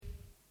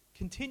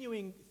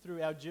continuing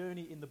through our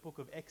journey in the book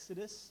of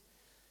Exodus,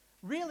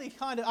 really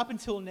kind of up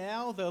until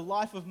now, the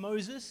life of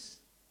Moses.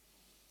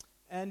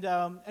 And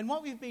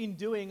what we've been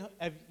doing,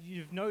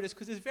 you've noticed,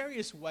 because there's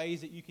various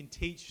ways that you can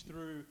teach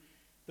through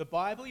the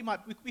Bible.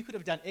 We could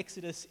have done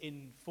Exodus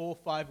in 4 or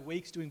 5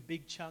 weeks, doing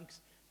big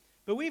chunks.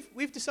 But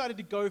we've decided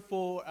to go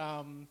for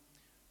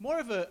more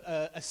of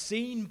a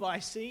scene by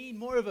scene,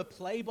 more of a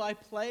play by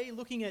play,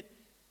 looking at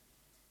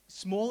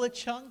smaller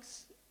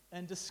chunks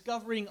and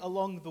discovering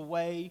along the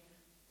way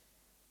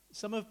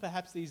some of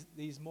perhaps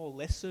these more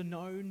lesser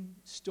known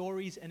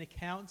stories and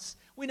accounts.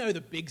 We know the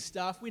big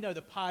stuff. We know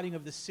the parting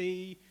of the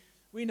sea.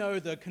 We know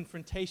the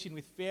confrontation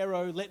with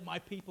Pharaoh, let my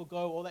people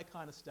go, all that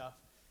kind of stuff.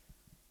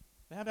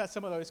 But how about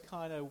some of those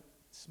kind of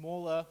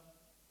smaller,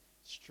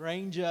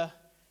 stranger,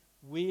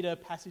 weirder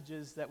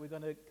passages that we're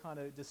going to kind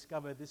of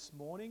discover this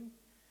morning?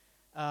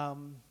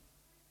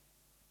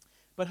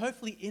 But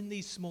hopefully in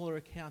these smaller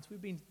accounts, we've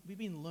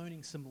been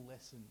learning some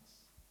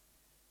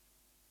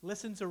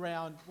lessons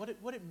around what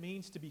it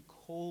means to be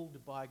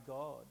called by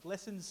God.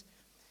 Lessons,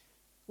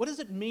 what does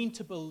it mean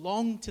to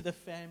belong to the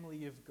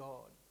family of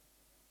God?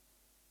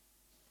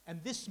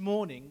 And this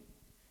morning,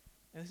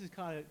 and this is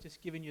kind of just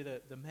giving you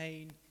the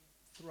main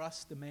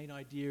thrust, the main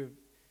idea of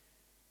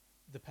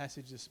the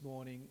passage this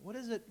morning. What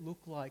does it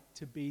look like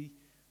to be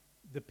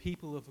the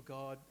people of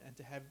God and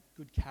to have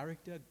good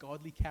character,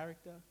 godly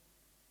character,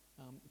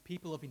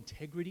 people of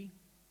integrity?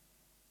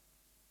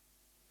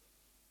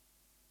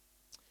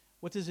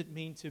 What does it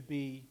mean to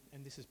be,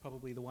 and this is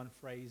probably the one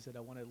phrase that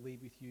I want to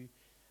leave with you,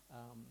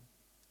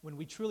 when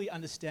we truly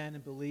understand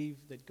and believe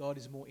that God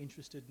is more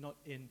interested not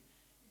in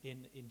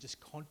just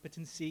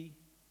competency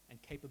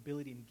and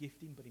capability and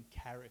gifting, but in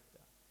character.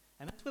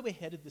 And that's where we're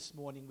headed this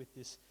morning with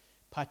this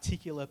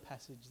particular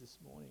passage this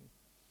morning.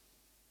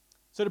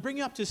 So to bring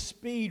you up to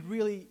speed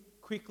really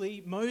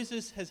quickly,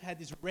 Moses has had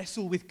this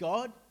wrestle with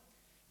God,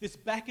 this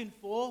back and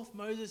forth.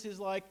 Moses is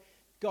like,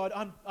 God,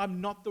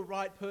 I'm not the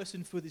right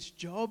person for this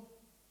job.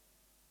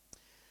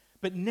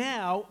 But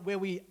now, where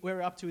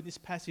we're up to in this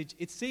passage,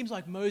 it seems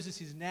like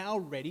Moses is now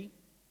ready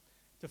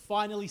to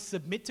finally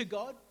submit to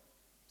God,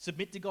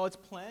 submit to God's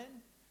plan,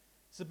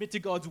 submit to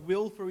God's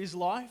will for his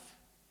life.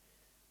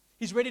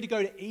 He's ready to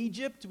go to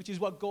Egypt, which is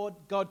what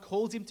God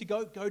calls him to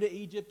go. Go to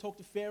Egypt, talk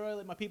to Pharaoh,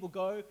 let my people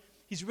go.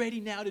 He's ready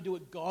now to do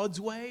it God's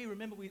way.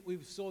 Remember,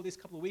 we saw this a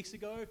couple of weeks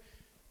ago.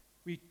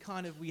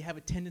 We have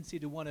a tendency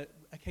to want to,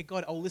 okay,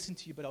 God, I'll listen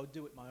to you, but I'll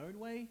do it my own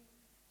way.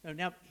 No,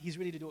 now he's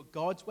ready to do it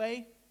God's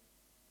way.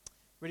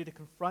 Ready to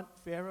confront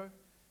Pharaoh,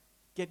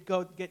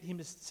 get him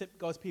to set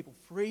God's people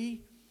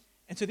free.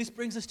 And so this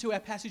brings us to our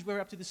passage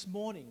we're up to this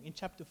morning in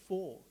chapter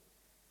 4.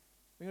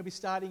 We're going to be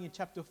starting in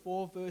chapter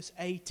 4, verse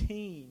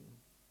 18.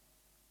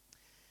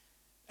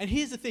 And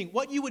here's the thing.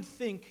 What you would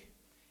think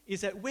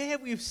is that where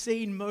we've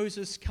seen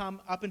Moses come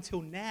up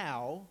until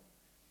now,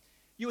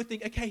 you would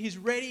think, okay, he's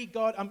ready.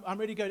 God, I'm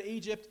ready to go to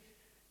Egypt.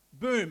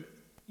 Boom.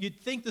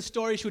 You'd think the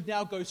story should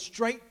now go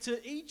straight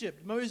to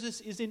Egypt. Moses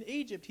is in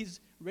Egypt.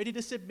 He's ready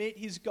to submit.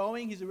 He's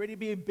going. He's ready to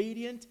be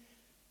obedient.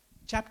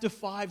 Chapter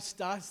 5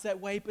 starts that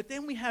way. But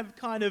then we have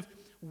kind of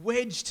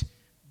wedged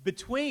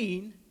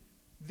between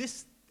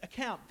this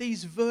account,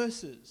 these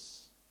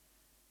verses.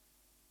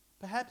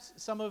 Perhaps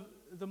some of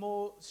the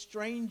more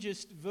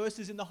strangest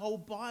verses in the whole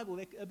Bible.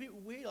 They're a bit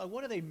weird. Like,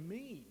 what do they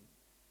mean?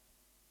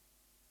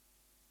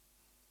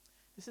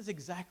 This is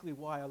exactly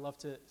why I love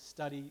to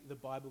study the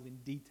Bible in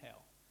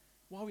detail.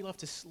 Why we love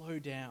to slow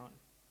down.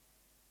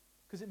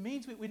 Because it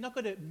means we're not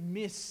going to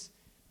miss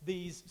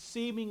these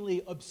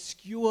seemingly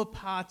obscure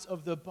parts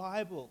of the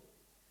Bible.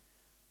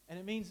 And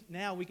it means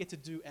now we get to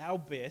do our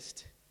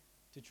best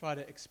to try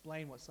to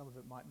explain what some of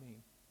it might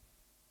mean.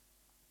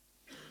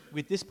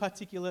 With this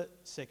particular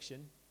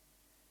section,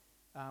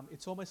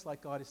 it's almost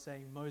like God is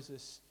saying,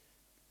 Moses,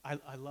 I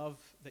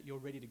love that you're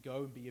ready to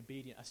go and be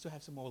obedient. I still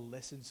have some more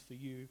lessons for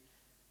you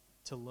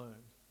to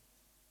learn.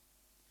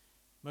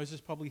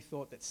 Moses probably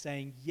thought that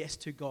saying yes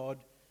to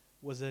God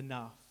was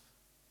enough.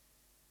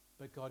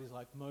 But God is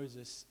like,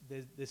 Moses,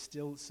 there's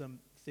still some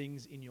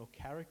things in your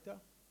character,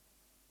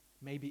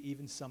 maybe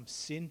even some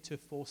sin to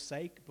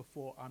forsake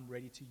before I'm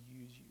ready to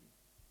use you.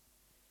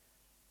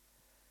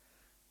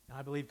 And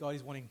I believe God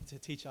is wanting to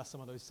teach us some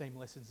of those same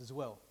lessons as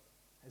well,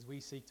 as we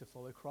seek to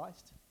follow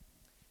Christ,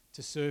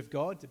 to serve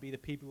God, to be the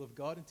people of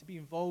God, and to be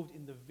involved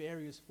in the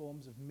various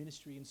forms of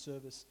ministry and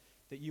service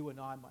that you and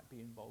I might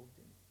be involved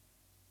in.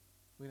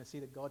 We're going to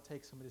see that God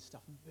takes some of this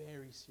stuff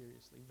very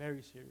seriously,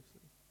 very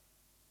seriously.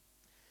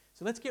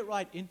 So let's get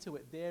right into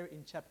it there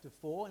in chapter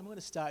 4, and we're going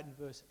to start in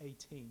verse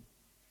 18.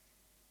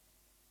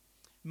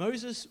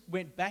 Moses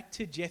went back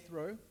to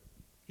Jethro,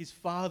 his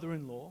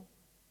father-in-law,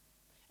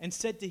 and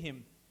said to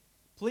him,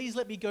 "Please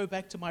let me go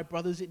back to my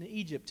brothers in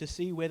Egypt to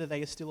see whether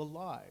they are still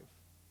alive."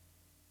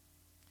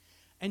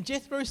 And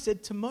Jethro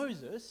said to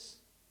Moses,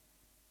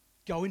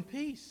 "Go in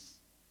peace.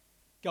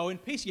 Go in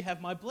peace. You have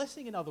my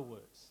blessing," in other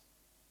words.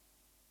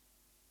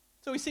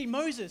 So we see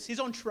Moses, he's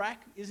on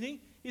track, isn't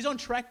he? He's on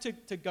track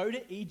to go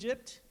to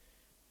Egypt.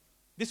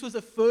 This was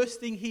the first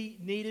thing he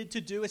needed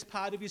to do as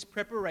part of his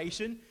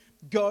preparation.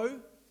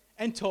 Go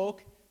and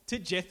talk to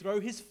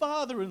Jethro, his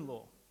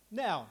father-in-law.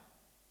 Now,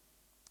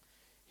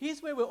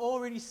 here's where we're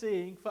already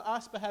seeing, for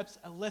us perhaps,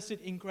 a lesson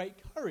in great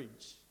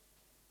courage.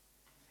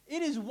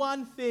 It is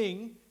one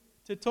thing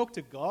to talk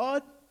to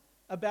God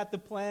about the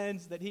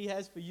plans that he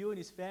has for you and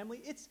his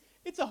family.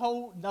 It's a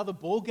whole nother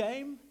ball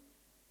game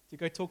to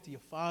go talk to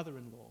your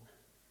father-in-law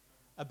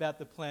about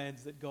the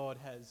plans that God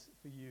has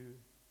for you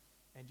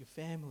and your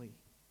family.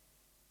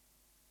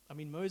 I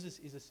mean, Moses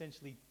is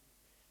essentially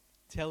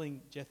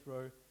telling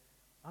Jethro,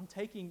 I'm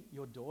taking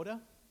your daughter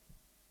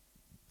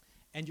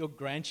and your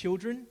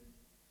grandchildren,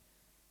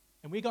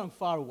 and we're going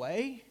far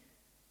away,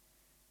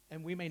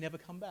 and we may never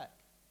come back.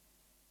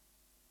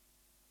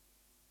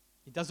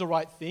 He does the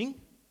right thing.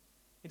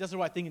 He does the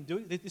right thing in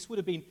doing it. This would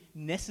have been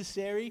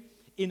necessary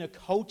in a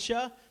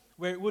culture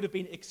where it would have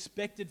been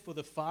expected for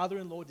the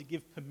father-in-law to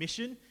give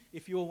permission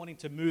if you were wanting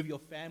to move your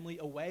family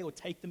away or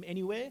take them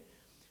anywhere.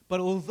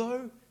 But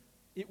although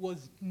it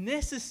was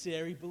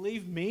necessary,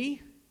 believe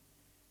me,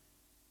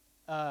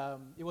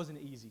 it wasn't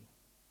easy.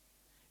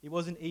 It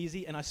wasn't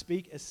easy, and I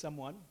speak as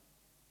someone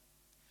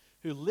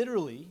who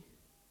literally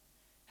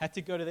had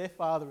to go to their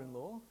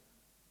father-in-law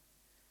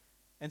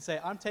and say,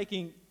 I'm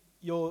taking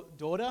your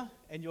daughter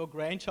and your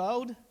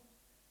grandchild,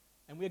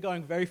 and we're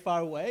going very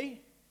far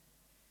away,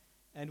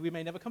 and we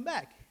may never come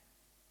back.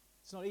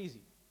 It's not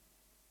easy.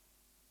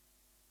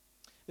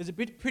 There's a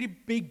pretty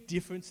big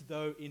difference,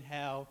 though, in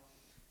how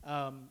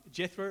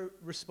Jethro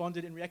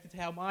responded and reacted to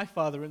how my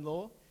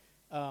father-in-law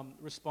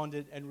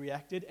responded and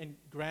reacted. And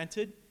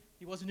granted,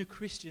 he wasn't a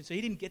Christian, so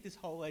he didn't get this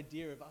whole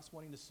idea of us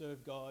wanting to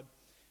serve God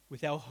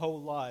with our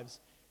whole lives.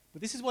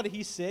 But this is what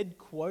he said,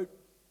 quote,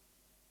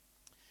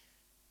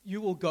 you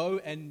will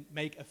go and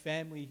make a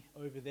family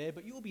over there,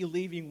 but you will be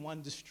leaving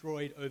one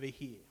destroyed over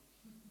here.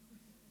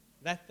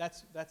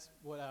 That's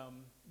what,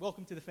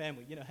 welcome to the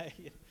family. You know,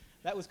 hey,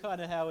 that was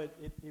kind of how it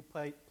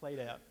played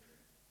out.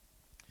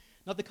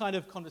 Not the kind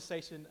of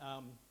conversation,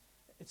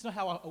 it's not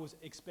how I was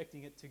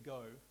expecting it to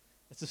go.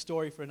 That's a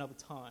story for another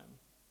time.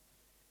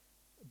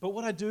 But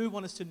what I do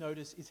want us to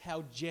notice is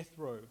how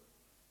Jethro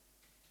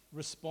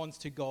responds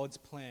to God's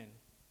plan.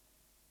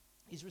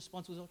 His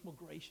response was much more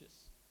gracious.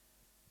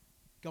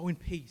 Go in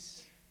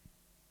peace.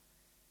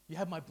 You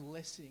have my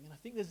blessing. And I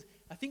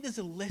think there's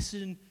a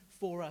lesson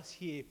for us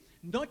here.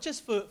 Not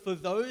just for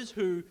those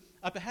who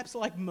are perhaps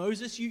like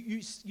Moses,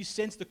 you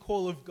sense the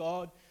call of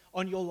God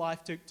on your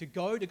life to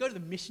go to the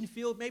mission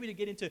field, maybe to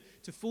get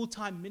into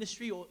full-time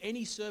ministry or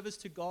any service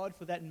to God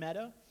for that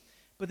matter.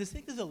 But I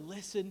think there's a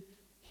lesson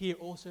here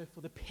also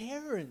for the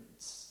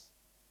parents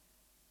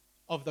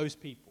of those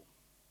people.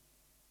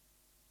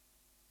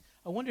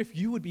 I wonder if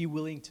you would be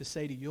willing to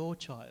say to your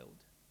child,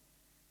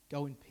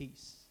 go in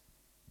peace.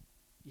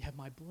 You have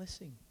my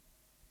blessing.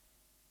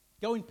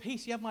 Go in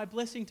peace. You have my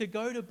blessing to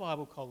go to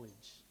Bible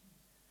college.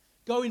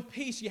 Go in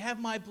peace. You have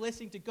my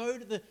blessing to go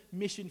to the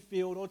mission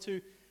field or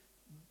to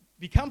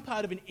become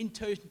part of an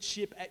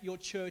internship at your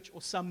church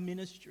or some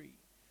ministry.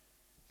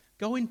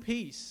 Go in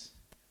peace.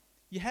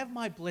 You have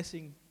my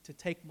blessing to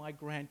take my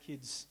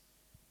grandkids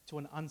to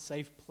an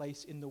unsafe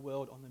place in the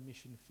world on the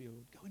mission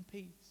field. Go in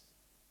peace.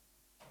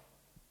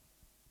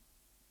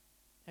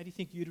 How do you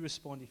think you'd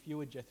respond if you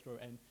were Jethro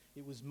and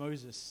it was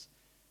Moses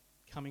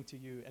coming to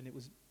you and it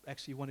was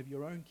actually one of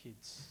your own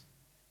kids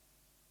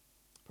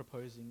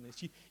proposing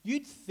this?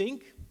 You'd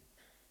think,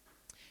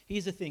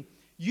 here's the thing,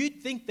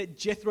 you'd think that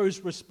Jethro's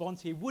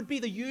response here would be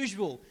the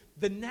usual,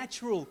 the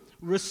natural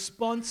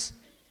response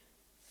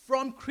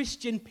from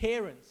Christian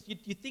parents.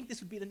 You'd think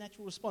this would be the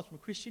natural response from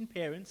Christian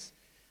parents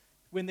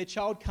when their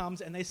child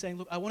comes and they're saying,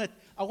 look, I want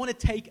to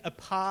take a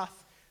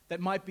path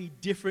that might be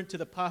different to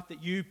the path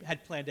that you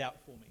had planned out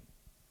for me.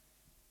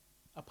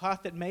 A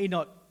path that may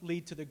not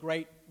lead to the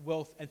great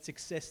wealth and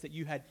success that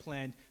you had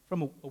planned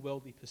from a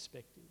worldly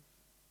perspective.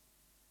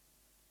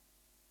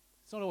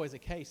 It's not always the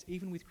case,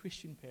 even with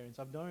Christian parents.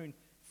 I've known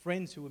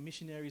friends who were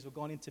missionaries or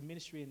gone into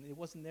ministry and it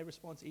wasn't their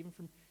response, even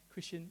from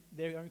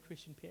their own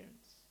Christian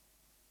parents.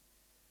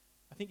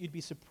 I think you'd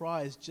be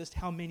surprised just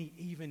how many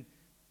even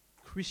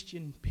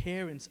Christian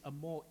parents are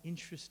more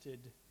interested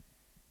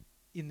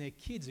in their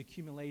kids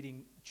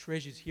accumulating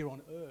treasures here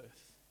on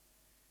earth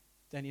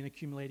than in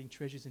accumulating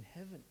treasures in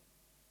heaven.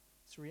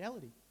 It's a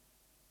reality.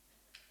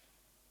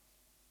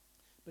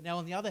 But now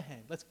on the other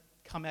hand, let's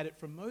come at it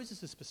from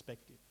Moses'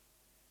 perspective.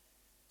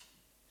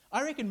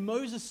 I reckon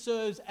Moses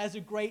serves as a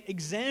great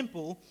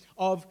example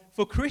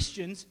for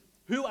Christians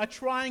who are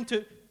trying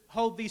to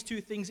hold these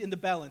two things in the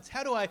balance.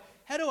 How do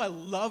I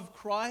love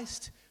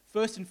Christ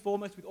first and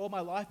foremost with all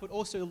my life, but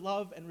also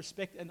love and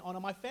respect and honor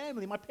my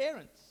family, my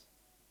parents?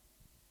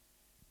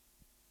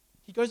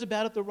 He goes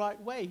about it the right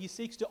way. He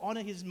seeks to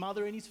honor his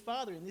mother and his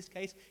father, in this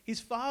case, his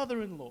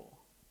father-in-law,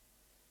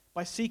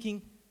 by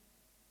seeking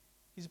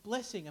his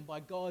blessing. And by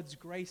God's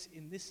grace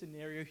in this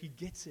scenario, he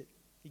gets it.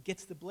 He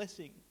gets the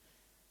blessing.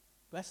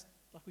 But that's,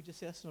 like we just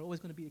said, that's not always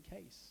going to be the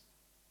case,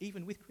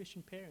 even with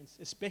Christian parents,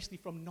 especially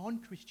from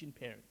non-Christian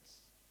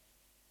parents.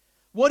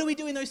 What do we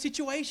do in those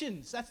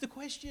situations? That's the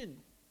question.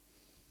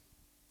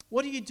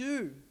 What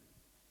do?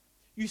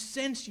 You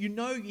sense, you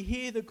know, you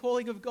hear the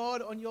calling of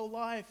God on your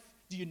life.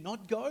 Do you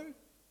not go?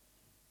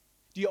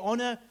 Do you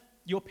honor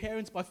your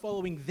parents by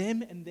following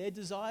them and their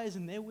desires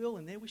and their will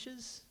and their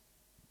wishes?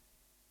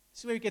 This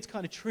is where it gets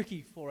kind of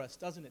tricky for us,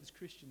 doesn't it, as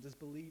Christians, as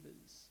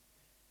believers?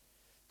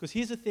 Because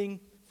here's the thing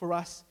for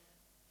us,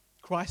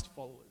 Christ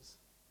followers.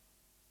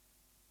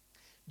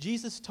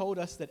 Jesus told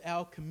us that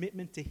our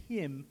commitment to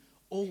Him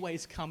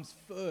always comes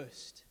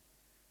first.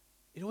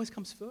 It always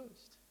comes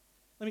first.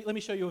 Let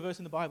me show you a verse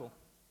in the Bible.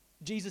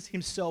 Jesus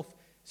Himself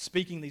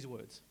speaking these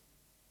words.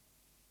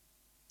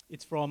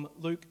 It's from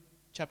Luke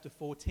chapter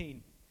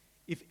 14.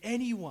 If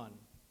anyone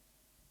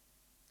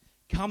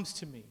comes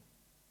to me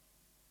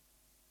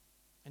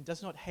and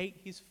does not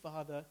hate his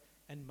father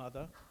and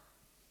mother,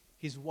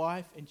 his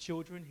wife and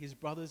children, his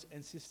brothers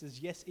and sisters,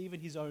 yes, even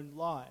his own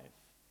life,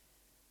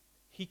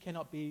 he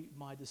cannot be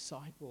my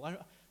disciple.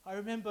 I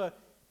remember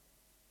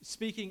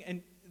speaking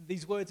and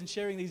these words and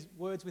sharing these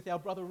words with our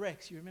brother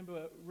Rex. You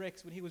remember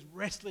Rex when he was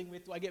wrestling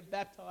with, do I get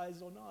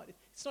baptized or not?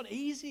 It's not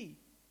easy.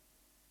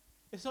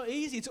 It's not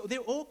easy. They're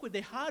awkward.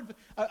 They're hard.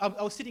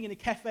 I was sitting in a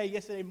cafe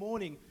yesterday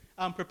morning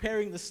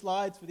preparing the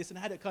slides for this, and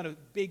I had a kind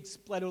of big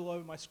splatter all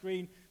over my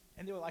screen,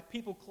 and there were like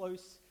people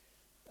close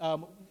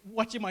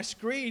watching my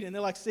screen, and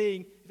they're like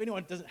seeing if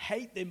anyone doesn't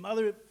hate their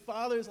mother and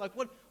father. It's like,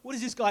 what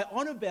is this guy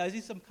on about? Is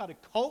he some kind of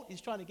cult?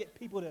 He's trying to get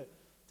people to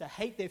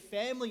hate their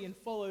family and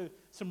follow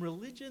some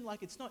religion?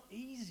 Like, it's not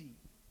easy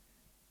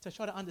to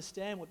try to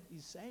understand what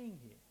he's saying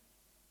here.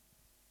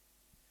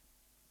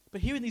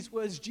 But here in these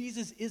words,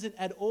 Jesus isn't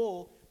at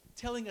all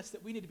telling us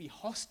that we need to be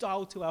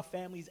hostile to our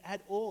families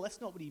at all. That's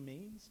not what he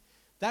means.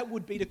 That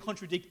would be to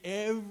contradict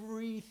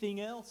everything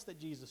else that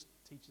Jesus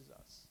teaches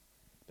us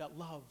about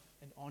love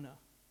and honor.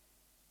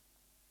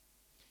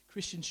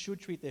 Christians should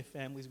treat their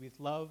families with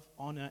love,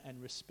 honor,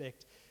 and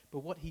respect. But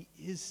what he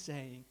is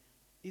saying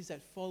is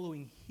that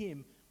following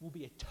him will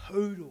be a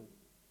total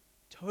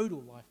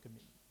life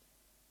commitment.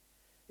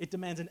 It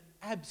demands an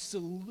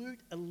absolute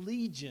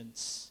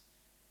allegiance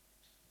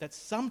that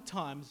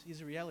sometimes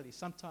is a reality.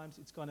 Sometimes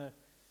it's going to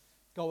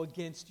go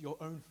against your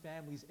own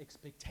family's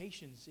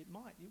expectations. It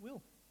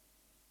will.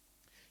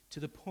 To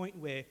the point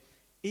where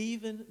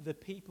even the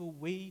people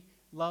we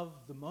love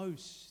the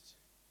most,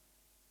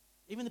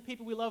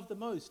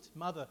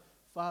 mother,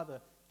 father,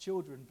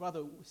 children,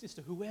 brother,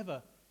 sister,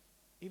 whoever,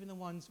 even the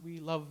ones we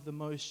love the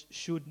most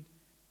should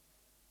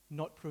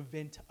not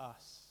prevent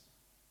us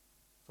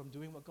from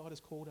doing what God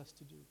has called us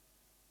to do.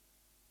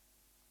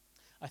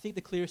 I think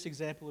the clearest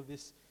example of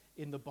this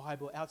in the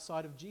Bible,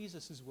 outside of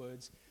Jesus'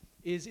 words,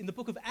 is in the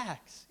book of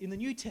Acts, in the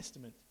New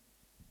Testament,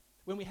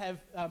 when we have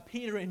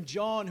Peter and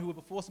John who are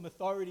before some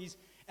authorities,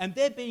 and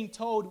they're being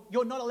told,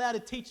 you're not allowed to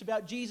teach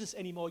about Jesus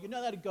anymore. You're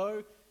not allowed to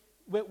go.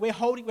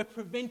 We're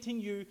preventing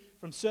you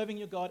from serving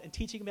your God and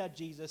teaching about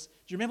Jesus. Do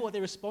you remember what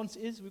their response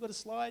is? We've got a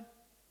slide.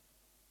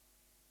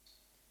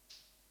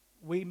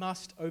 We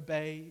must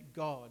obey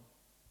God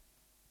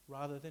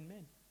rather than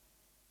men.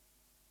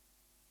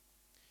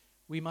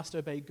 We must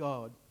obey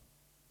God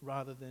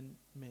rather than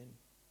men.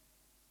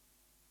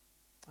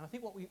 And I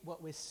think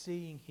what we're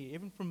seeing here,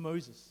 even from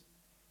Moses,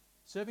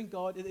 serving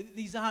God,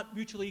 these aren't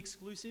mutually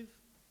exclusive.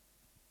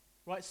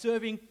 Right?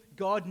 Serving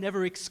God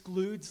never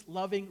excludes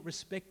loving,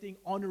 respecting,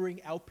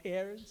 honoring our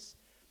parents,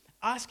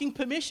 asking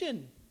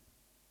permission,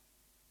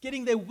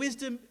 getting their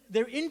wisdom,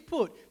 their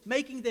input,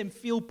 making them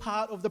feel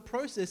part of the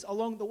process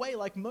along the way,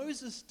 like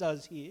Moses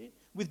does here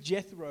with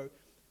Jethro.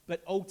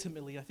 But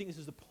ultimately, I think this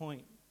is the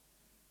point.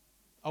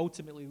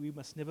 Ultimately, we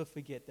must never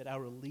forget that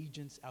our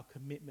allegiance, our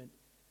commitment,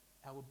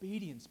 our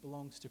obedience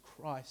belongs to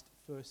Christ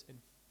first and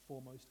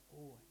foremost,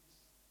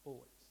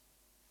 always.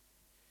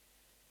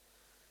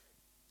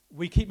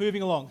 We keep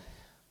moving along,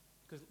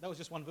 because that was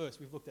just one verse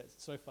we've looked at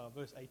so far,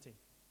 verse 18.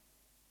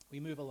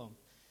 We move along.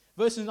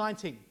 Verses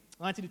 19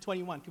 to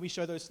 21. Can we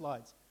show those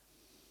slides?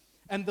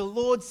 And the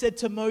Lord said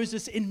to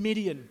Moses in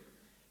Midian,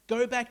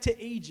 go back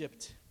to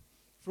Egypt,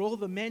 for all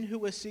the men who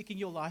were seeking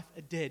your life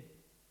are dead.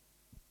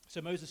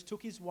 So Moses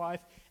took his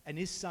wife and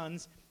his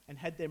sons and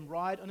had them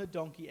ride on a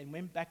donkey and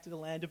went back to the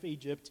land of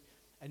Egypt.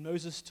 And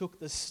Moses took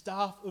the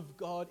staff of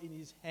God in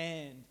his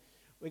hand.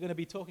 We're going to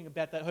be talking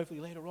about that hopefully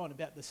later on,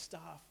 about the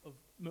staff of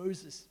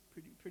Moses.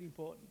 Pretty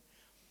important.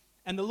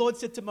 And the Lord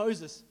said to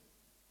Moses,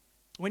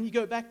 when you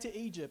go back to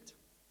Egypt,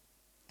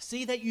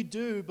 see that you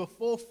do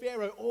before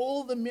Pharaoh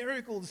all the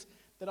miracles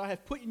that I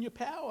have put in your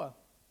power.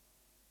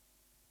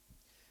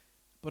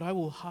 But I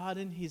will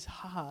harden his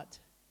heart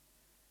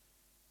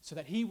so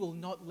that he will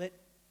not let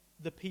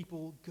the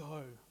people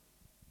go.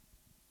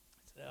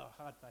 It's a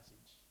hard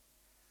passage.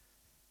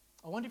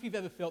 I wonder if you've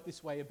ever felt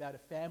this way about a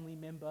family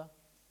member,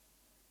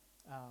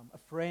 a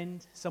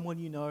friend, someone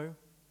you know,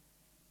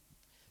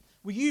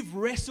 where you've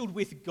wrestled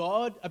with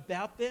God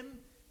about them,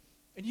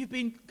 and you've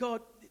been,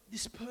 God,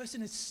 this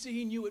person has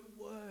seen you at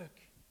work.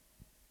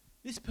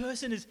 This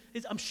person is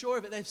I'm sure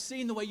of it, they've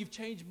seen the way you've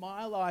changed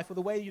my life, or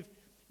the way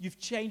you've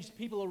changed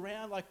people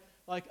around. Like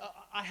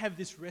I have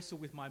this wrestle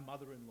with my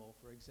mother-in-law,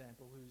 for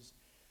example, who's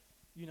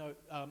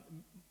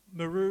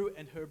Maru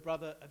and her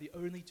brother are the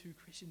only two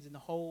Christians in the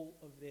whole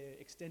of their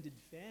extended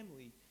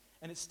family.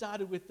 And it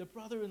started with the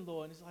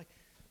brother-in-law, and it's like,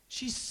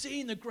 she's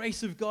seen the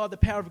grace of God, the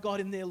power of God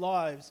in their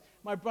lives.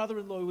 My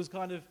brother-in-law was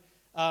kind of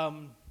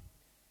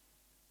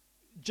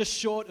just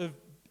short of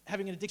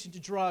having an addiction to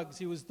drugs.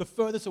 He was the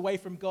furthest away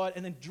from God,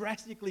 and then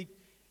drastically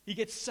he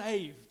gets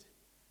saved.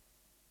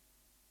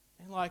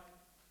 And like,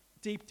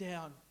 deep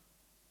down,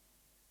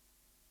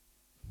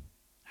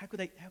 how could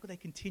they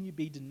continue to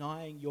be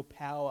denying your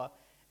power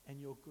and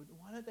your good?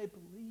 Why don't they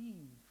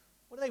believe?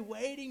 What are they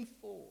waiting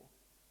for?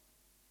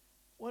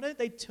 Why don't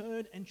they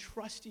turn and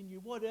trust in you?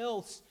 What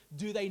else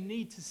do they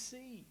need to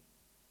see?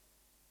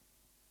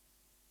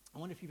 I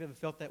wonder if you've ever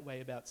felt that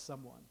way about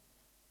someone.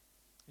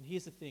 And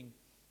here's the thing.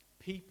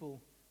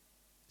 People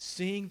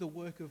seeing the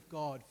work of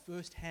God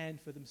firsthand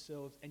for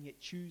themselves and yet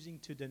choosing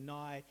to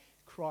deny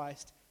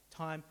Christ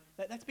time.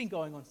 That's been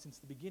going on since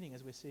the beginning,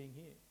 as we're seeing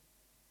here.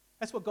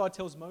 That's what God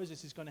tells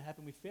Moses is going to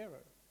happen with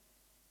Pharaoh.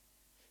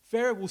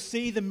 Pharaoh will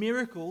see the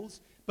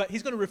miracles, but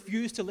he's going to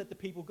refuse to let the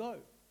people go.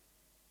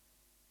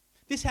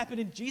 This happened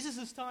in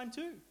Jesus' time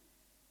too.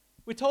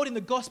 We're told in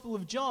the Gospel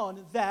of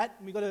John that,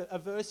 and we've got a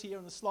verse here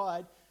on the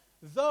slide,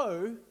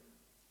 though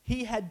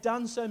he had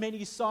done so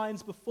many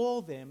signs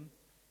before them,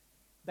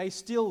 they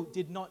still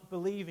did not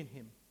believe in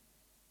him.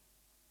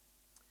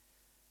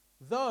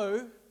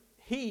 Though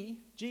he,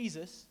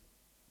 Jesus,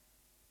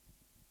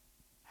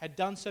 had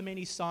done so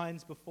many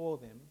signs before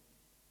them,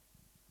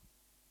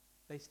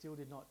 they still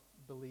did not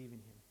believe in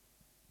him.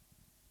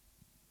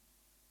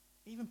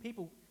 Even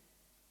people,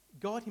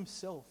 God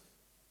himself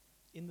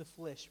in the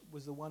flesh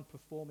was the one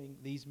performing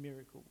these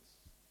miracles.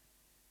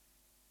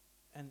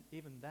 And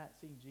even that,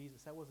 seeing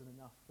Jesus, that wasn't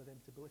enough for them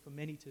to believe, for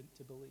many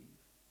to believe.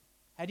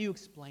 How do you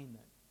explain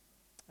that?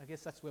 I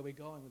guess that's where we're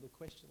going with the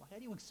question. Like, how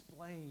do you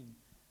explain?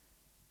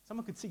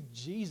 Someone could see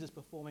Jesus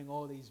performing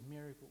all these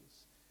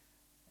miracles.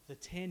 The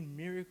 10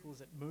 miracles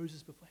that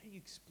Moses performed. How do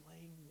you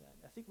explain that?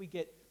 I think we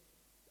get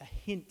a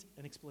hint,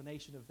 an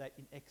explanation of that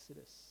in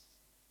Exodus.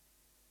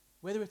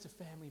 Whether it's a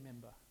family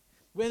member,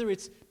 whether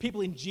it's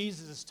people in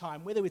Jesus'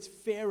 time, whether it's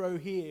Pharaoh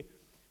here,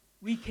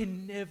 we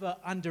can never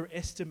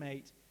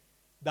underestimate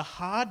the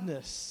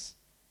hardness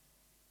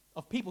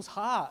of people's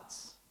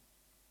hearts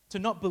to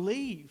not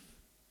believe.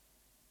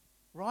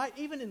 Right?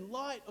 Even in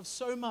light of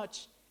so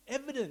much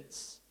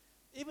evidence,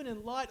 even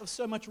in light of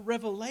so much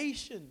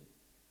revelation,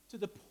 to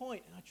the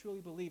point, and I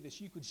truly believe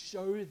this, you could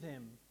show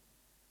them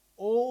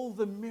all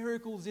the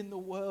miracles in the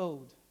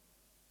world,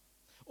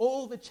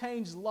 all the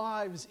changed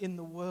lives in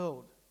the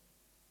world,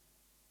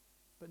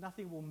 but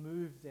nothing will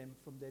move them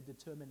from their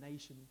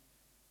determination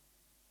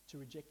to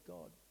reject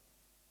God.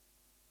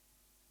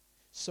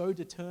 So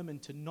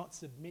determined to not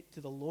submit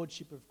to the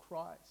lordship of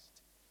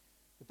Christ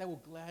that they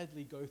will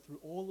gladly go through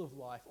all of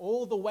life,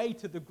 all the way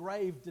to the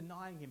grave,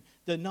 denying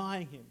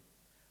him.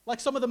 Like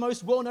some of the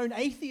most well-known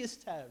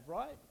atheists have,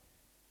 right?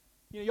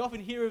 You often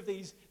hear of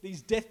these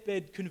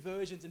deathbed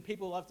conversions, and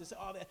people love to say,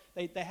 oh,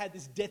 they had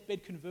this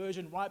deathbed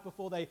conversion right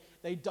before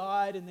they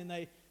died, and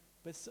then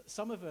but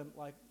some of them,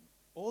 like,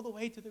 all the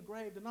way to the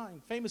grave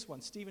denying. Famous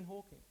ones, Stephen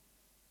Hawking,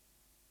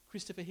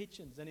 Christopher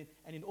Hitchens,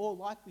 and in all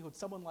likelihood,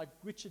 someone like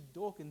Richard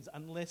Dawkins,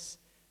 unless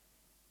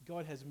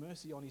God has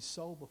mercy on his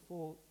soul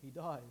before he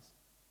dies.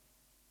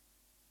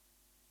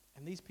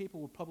 And these people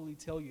will probably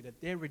tell you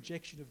that their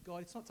rejection of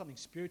God, it's not something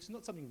spiritual, it's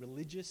not something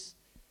religious.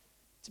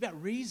 It's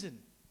about reason.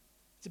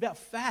 It's about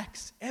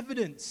facts,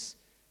 evidence.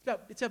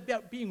 It's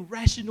about being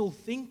rational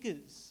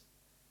thinkers.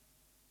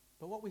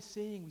 But what we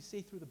see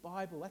through the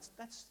Bible,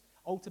 that's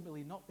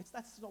ultimately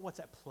that's not what's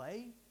at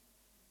play.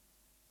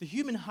 The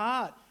human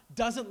heart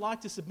doesn't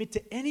like to submit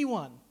to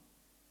anyone.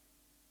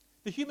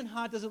 The human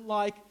heart doesn't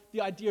like the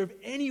idea of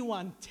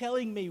anyone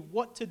telling me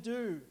what to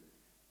do.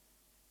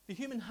 The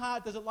human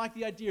heart doesn't like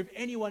the idea of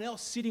anyone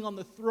else sitting on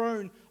the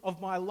throne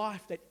of my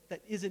life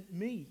that isn't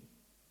me.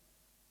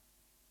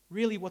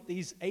 Really, what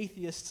these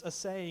atheists are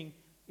saying,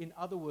 in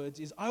other words,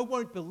 is I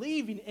won't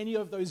believe in any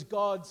of those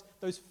gods,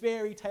 those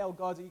fairy tale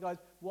gods that you guys.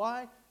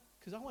 Why?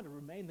 Because I want to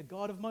remain the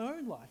God of my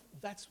own life.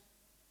 That's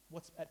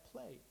what's at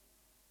play.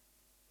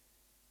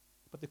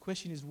 But the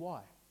question is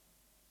why?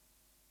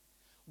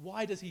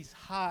 Why does his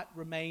heart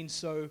remain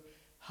so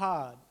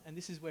hard? And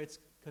this is where it's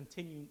going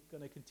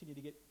to continue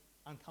to get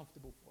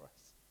uncomfortable for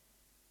us.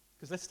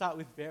 Because let's start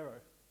with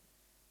Pharaoh.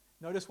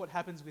 Notice what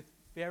happens with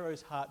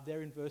Pharaoh's heart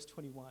there in verse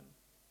 21.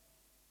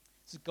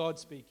 This is God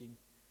speaking.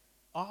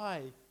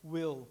 I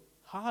will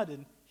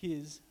harden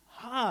his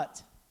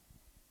heart.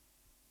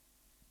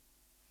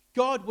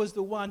 God was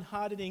the one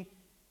hardening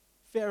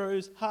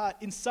Pharaoh's heart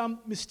in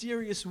some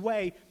mysterious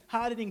way.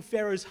 Hardening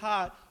Pharaoh's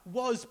heart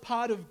was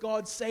part of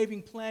God's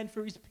saving plan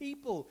for his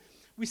people.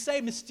 We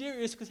say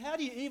mysterious because how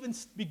do you even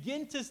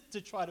begin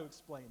to try to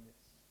explain this?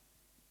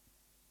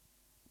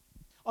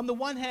 On the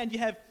one hand, you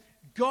have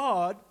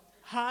God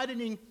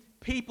hardening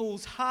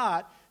people's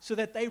heart so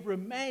that they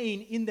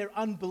remain in their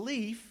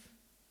unbelief.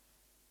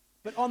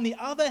 But on the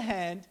other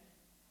hand,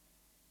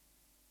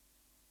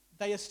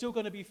 they are still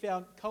going to be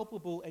found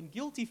culpable and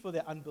guilty for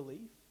their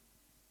unbelief.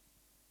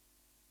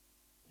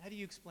 How do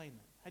you explain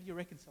that? How do you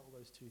reconcile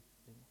those two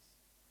things?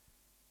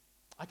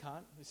 I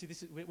can't. See,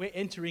 we're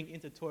entering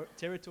into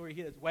territory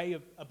here that's way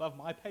above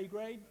my pay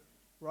grade,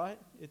 right?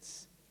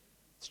 It's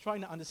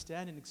trying to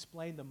understand and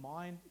explain the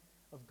mind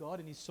of God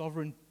and his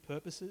sovereign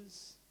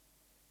purposes.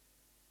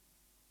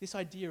 This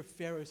idea of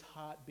Pharaoh's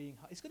heart being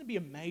hard, it's going to be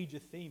a major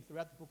theme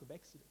throughout the book of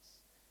Exodus.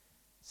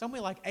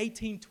 Somewhere like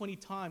 18, 20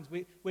 times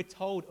we're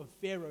told of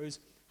Pharaoh's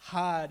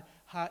hard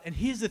heart. And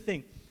here's the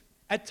thing.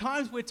 At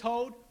times we're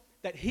told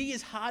that he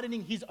is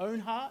hardening his own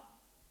heart.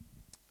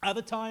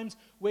 Other times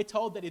we're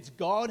told that it's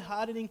God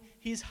hardening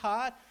his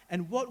heart.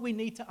 And what we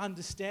need to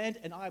understand,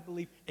 and I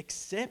believe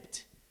accept,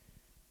 is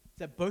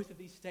that both of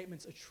these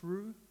statements are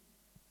true.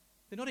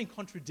 They're not in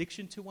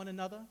contradiction to one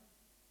another.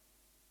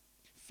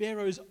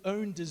 Pharaoh's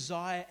own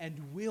desire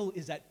and will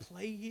is at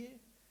play here.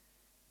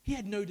 He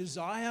had no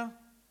desire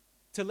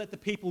to let the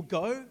people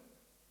go.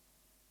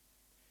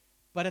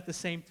 But at the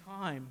same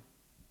time,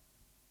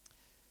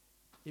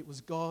 it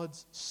was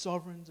God's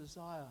sovereign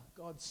desire,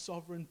 God's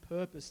sovereign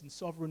purpose and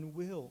sovereign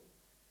will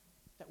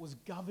that was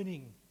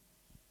governing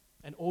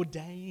and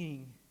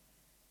ordaining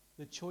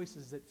the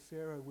choices that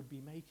Pharaoh would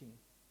be making.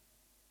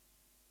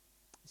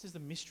 This is the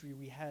mystery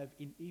we have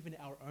in even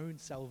our own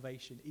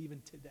salvation,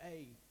 even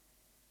today.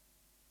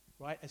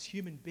 Right? As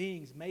human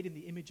beings made in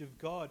the image of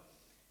God,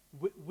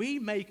 we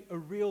make a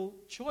real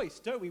choice,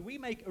 don't we? We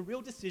make a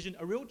real decision,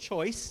 a real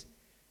choice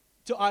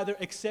to either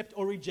accept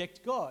or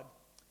reject God.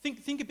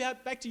 Think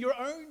about back to your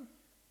own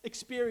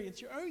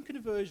experience, your own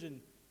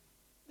conversion.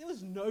 There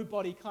was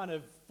nobody kind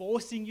of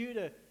forcing you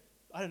to,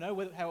 I don't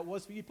know how it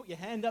was for you, put your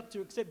hand up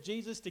to accept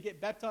Jesus, to get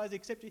baptized,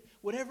 accept it,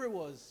 whatever it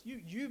was.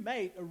 You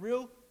made a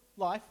real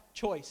life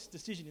choice,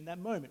 decision in that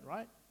moment,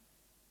 right?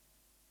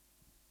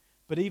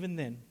 But even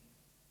then,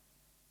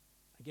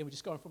 again, we're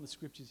just going from the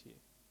scriptures here.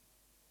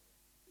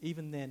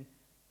 Even then,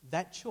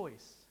 that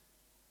choice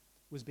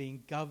was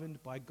being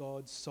governed by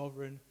God's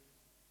sovereign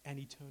and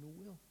eternal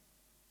will.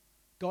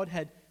 God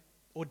had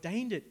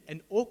ordained it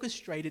and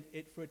orchestrated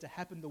it for it to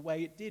happen the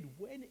way it did,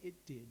 when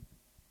it did.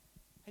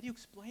 How do you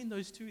explain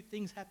those two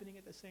things happening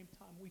at the same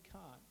time? We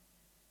can't,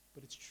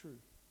 but it's true.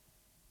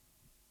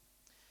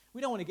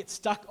 We don't want to get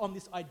stuck on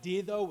this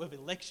idea, though, of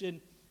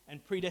election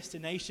and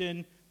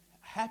predestination.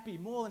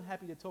 More than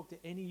happy to talk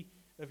to any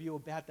of you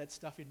about that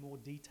stuff in more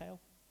detail.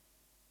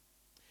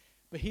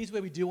 But here's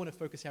where we do want to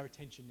focus our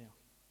attention now.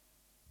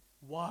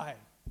 Why?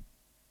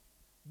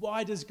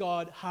 Why does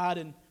God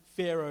harden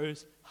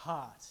Pharaoh's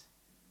heart?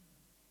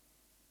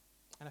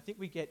 And I think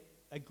we get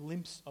a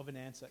glimpse of an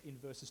answer in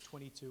verses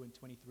 22 and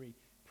 23.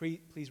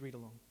 Please read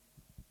along.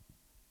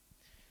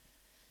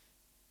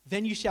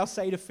 Then you shall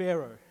say to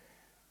Pharaoh,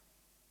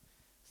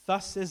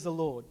 "Thus says the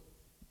Lord,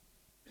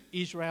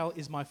 Israel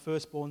is my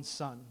firstborn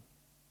son.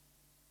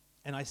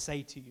 And I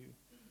say to you,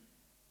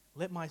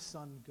 let my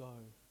son go,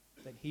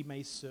 that he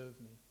may serve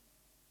me.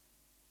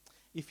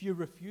 If you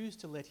refuse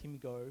to let him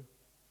go,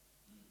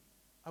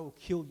 I will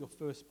kill your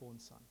firstborn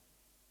son."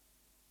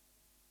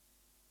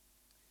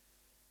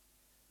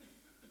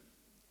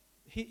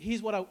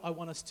 Here's what I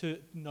want us to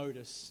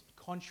notice,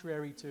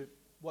 contrary to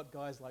what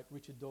guys like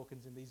Richard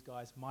Dawkins and these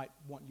guys might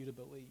want you to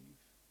believe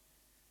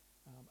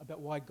about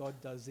why God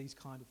does these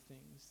kind of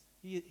things.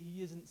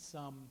 He isn't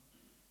some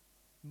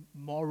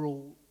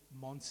moral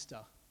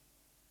monster,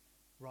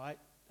 right?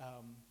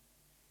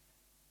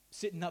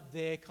 Sitting up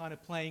there kind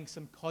of playing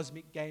some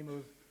cosmic game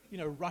of,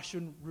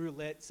 Russian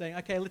roulette, saying,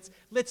 okay,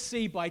 let's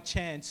see by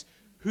chance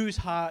whose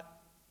heart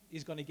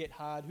is going to get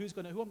hard, who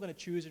I'm going to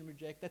choose and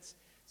reject. It's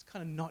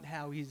kind of not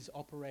how he's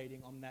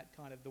operating on that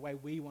kind of the way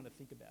we want to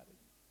think about it.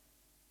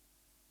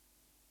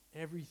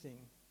 Everything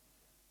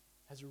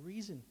has a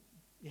reason.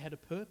 It had a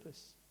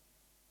purpose.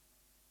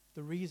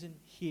 The reason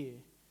here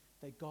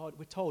that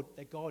we're told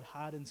that God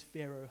hardens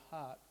Pharaoh's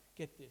heart,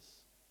 get this,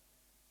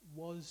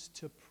 was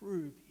to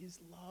prove his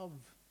love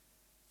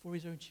for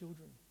his own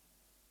children.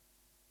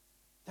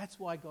 That's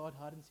why God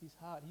hardens his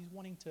heart. He's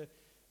wanting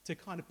to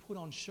kind of put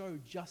on show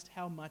just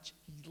how much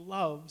he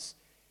loves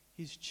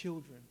his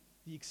children,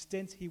 the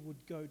extent he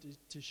would go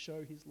to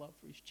show his love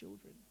for his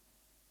children.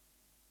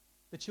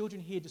 The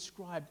children here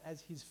described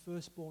as his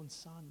firstborn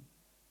son.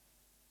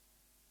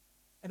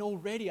 And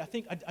already, I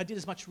think I did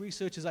as much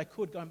research as I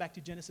could going back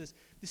to Genesis.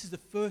 This is the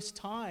first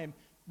time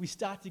we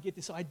start to get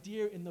this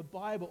idea in the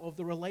Bible of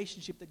the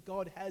relationship that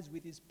God has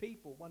with his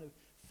people, one of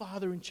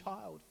father and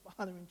child,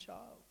 father and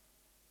child.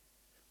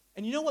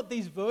 And you know what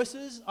these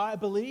verses, I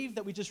believe,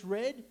 that we just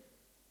read,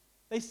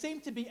 they seem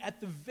to be at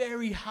the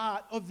very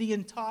heart of the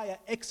entire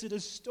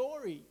Exodus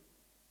story.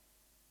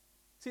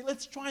 See,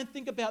 let's try and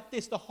think about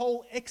this. The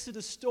whole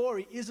Exodus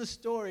story is a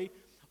story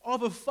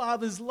of a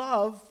father's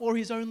love for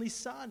his only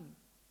son.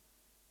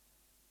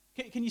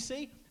 Can you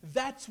see?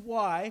 That's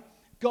why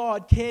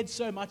God cared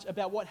so much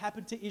about what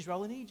happened to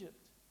Israel in Egypt.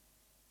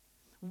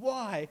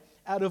 Why,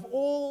 out of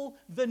all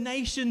the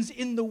nations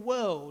in the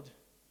world,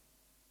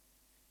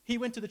 he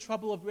went to the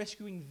trouble of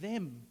rescuing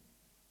them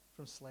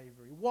from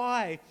slavery.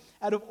 Why,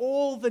 out of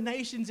all the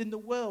nations in the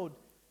world,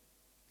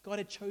 God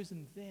had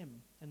chosen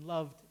them and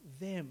loved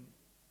them.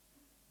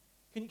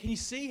 Can you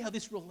see how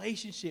this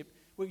relationship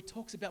where he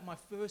talks about my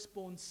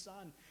firstborn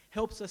son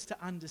helps us to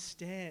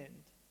understand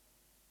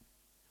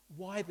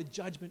why the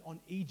judgment on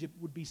Egypt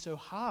would be so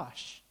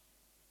harsh?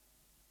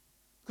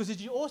 Because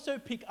did you also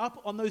pick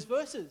up on those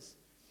verses?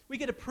 We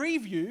get a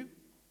preview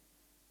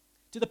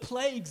to the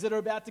plagues that are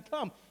about to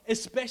come,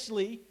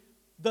 especially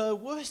the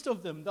worst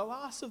of them, the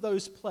last of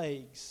those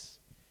plagues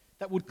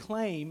that would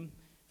claim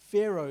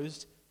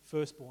Pharaoh's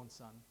firstborn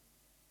son.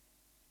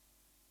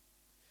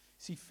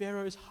 See,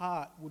 Pharaoh's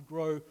heart would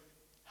grow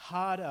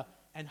harder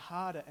and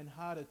harder and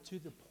harder to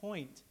the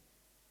point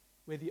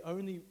where the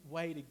only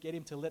way to get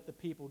him to let the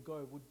people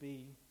go would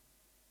be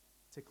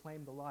to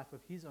claim the life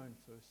of his own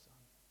first son.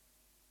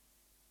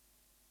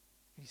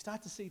 And you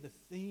start to see the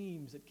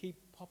themes that keep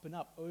popping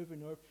up over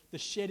and over. The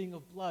shedding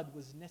of blood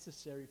was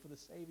necessary for the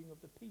saving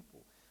of the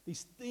people.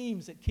 These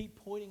themes that keep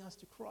pointing us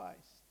to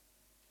Christ.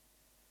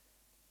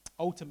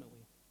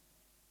 Ultimately,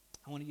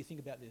 I want you to think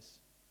about this.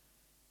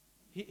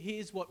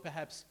 Here's what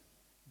perhaps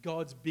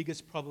God's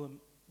biggest problem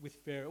with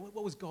Pharaoh.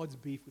 What was God's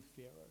beef with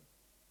Pharaoh?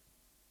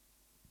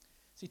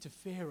 See, to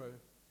Pharaoh,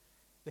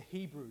 the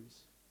Hebrews,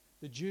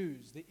 the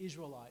Jews, the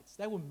Israelites,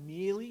 they were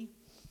merely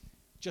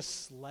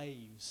just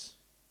slaves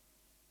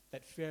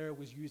that Pharaoh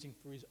was using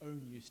for his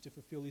own use to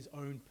fulfill his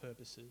own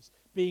purposes,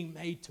 being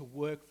made to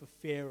work for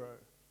Pharaoh.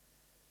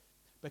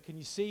 But can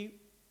you see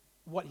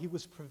what he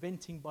was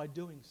preventing by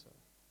doing so?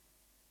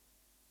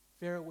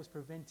 Pharaoh was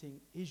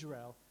preventing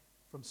Israel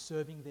from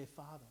serving their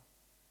father.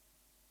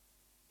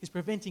 He's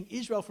preventing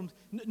Israel from...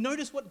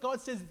 Notice what God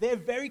says there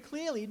very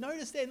clearly.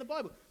 Notice there in the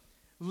Bible.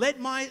 Let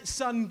my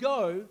son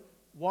go.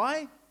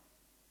 Why?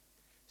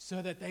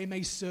 So that they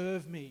may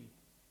serve me.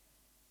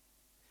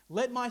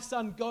 Let my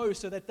son go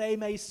so that they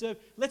may serve.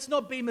 Let's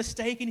not be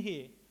mistaken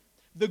here.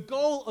 The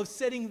goal of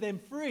setting them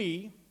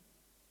free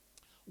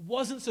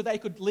wasn't so they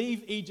could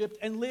leave Egypt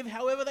and live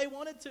however they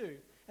wanted to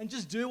and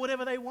just do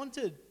whatever they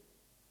wanted.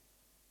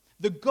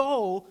 The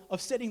goal of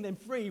setting them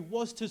free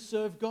was to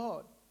serve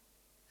God.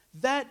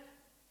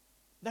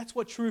 That's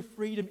what true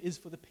freedom is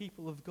for the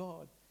people of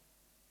God.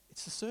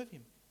 It's to serve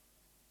him.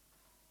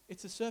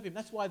 It's to serve him.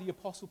 That's why the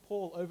Apostle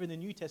Paul over in the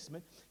New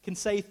Testament can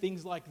say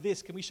things like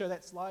this. Can we show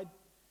that slide?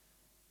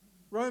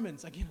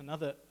 Romans, again,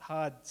 another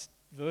hard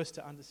verse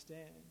to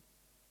understand.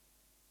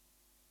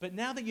 But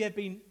now that you have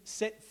been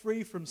set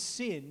free from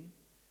sin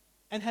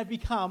and have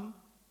become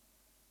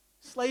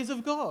slaves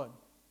of God.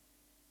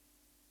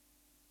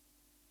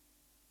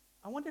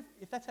 I wonder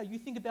if that's how you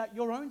think about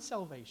your own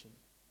salvation.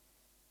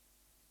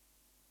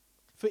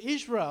 For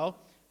Israel,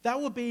 they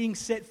were being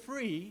set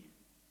free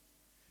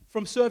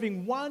from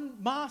serving one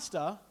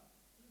master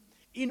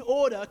in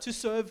order to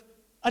serve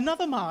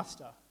another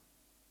master.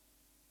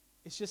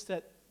 It's just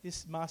that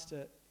this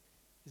master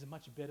is a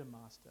much better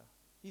master.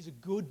 He's a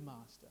good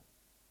master.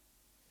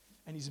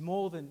 And he's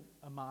more than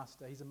a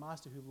master. He's a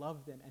master who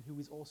loved them and who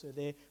is also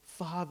their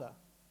father.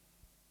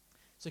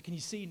 So can you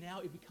see now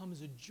it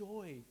becomes a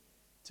joy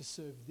to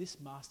serve this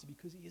master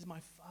because he is my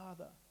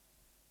father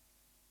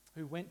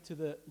who went to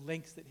the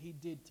lengths that he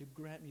did to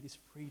grant me this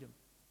freedom.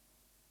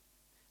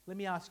 Let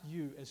me ask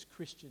you as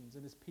Christians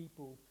and as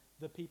people,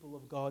 the people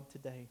of God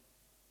today,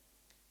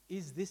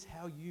 is this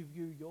how you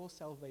view your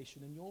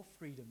salvation and your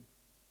freedom?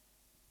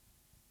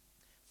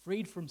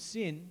 Freed from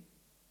sin,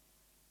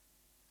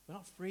 but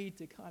not freed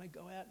to kind of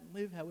go out and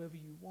live however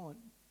you want,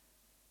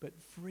 but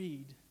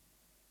freed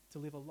to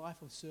live a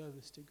life of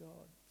service to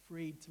God,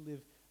 freed to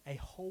live a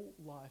whole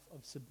life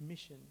of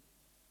submission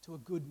to a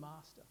good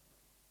master.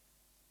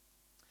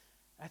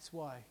 That's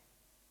why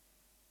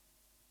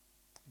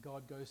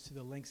God goes to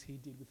the lengths he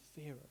did with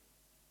Pharaoh.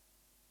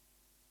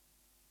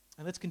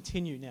 And let's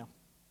continue now,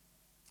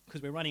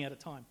 because we're running out of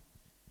time.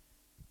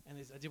 And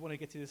I did want to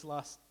get to this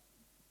last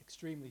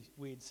extremely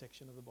weird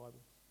section of the Bible.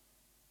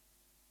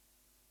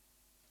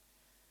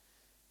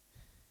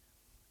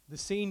 The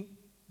scene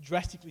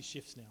drastically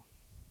shifts now.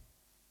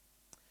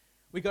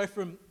 We go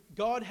from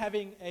God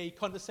having a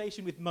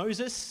conversation with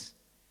Moses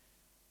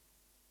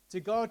to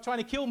God trying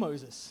to kill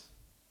Moses.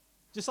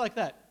 Just like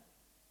that.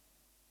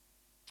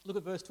 Look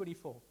at verse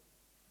 24.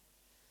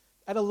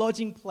 At a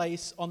lodging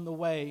place on the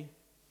way,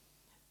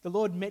 the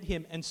Lord met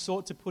him and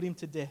sought to put him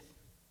to death.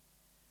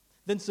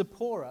 Then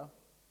Zipporah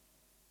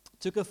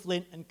took a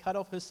flint and cut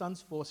off her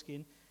son's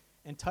foreskin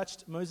and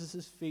touched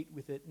Moses' feet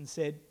with it and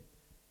said,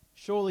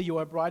 "Surely you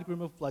are a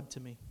bridegroom of blood to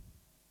me."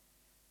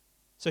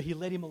 So he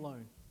let him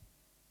alone.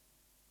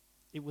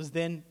 It was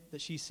then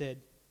that she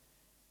said,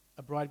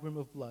 "A bridegroom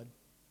of blood,"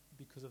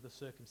 because of the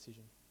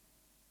circumcision.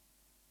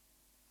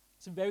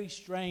 It's a very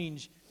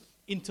strange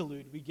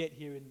interlude we get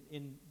here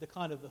in the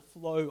kind of the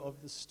flow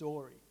of the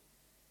story.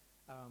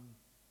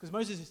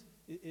 Because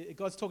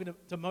God's talking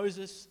to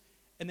Moses,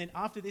 and then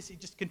after this, it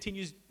just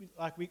continues,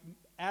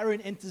 Aaron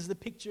enters the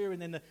picture,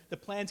 and then the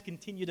plans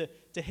continue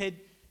to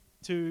head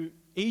to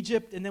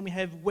Egypt, and then we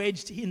have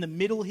wedged in the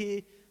middle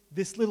here,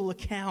 this little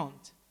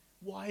account.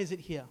 Why is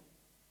it here?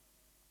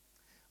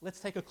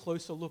 Let's take a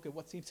closer look at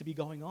what seems to be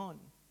going on.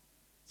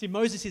 See,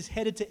 Moses is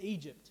headed to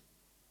Egypt.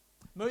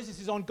 Moses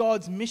is on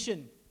God's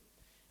mission.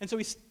 And so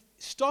he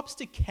stops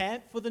to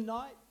camp for the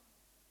night.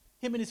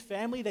 Him and his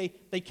family,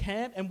 they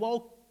camp, and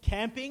while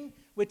camping,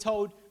 we're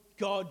told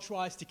God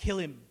tries to kill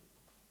him.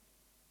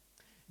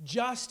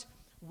 Just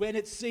when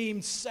it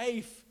seemed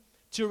safe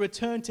to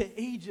return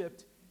to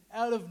Egypt,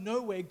 out of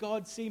nowhere,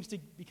 God seems to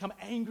become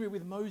angry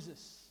with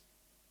Moses.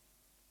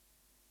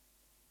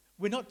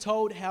 We're not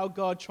told how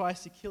God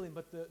tries to kill him,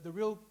 but the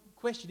real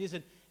question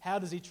isn't how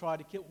does he try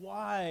to kill?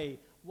 Why?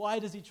 Why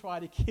does he try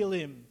to kill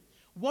him?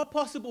 What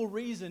possible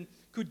reason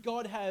could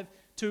God have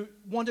to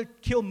want to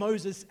kill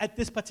Moses at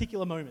this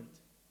particular moment?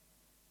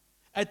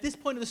 At this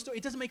point of the story,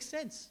 it doesn't make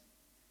sense.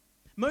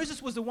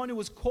 Moses was the one who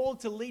was called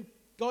to lead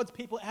God's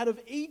people out of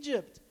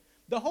Egypt.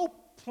 The whole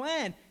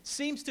plan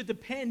seems to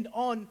depend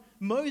on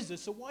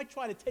Moses, so why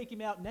try to take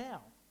him out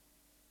now?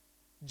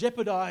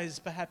 Jeopardize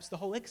perhaps the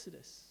whole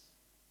Exodus.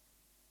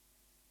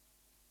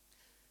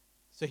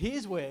 So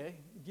here's where,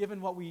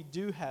 given what we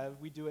do have,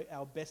 we do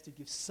our best to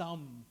give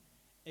some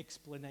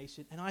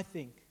explanation. And I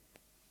think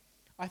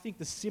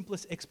the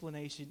simplest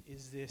explanation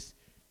is this.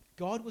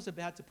 God was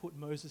about to put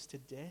Moses to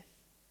death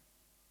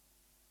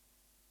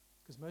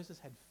because Moses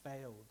had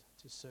failed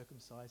to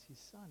circumcise his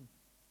son.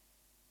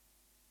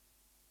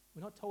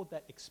 We're not told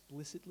that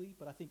explicitly,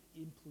 but I think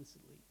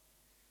implicitly.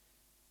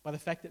 By the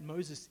fact that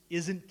Moses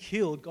isn't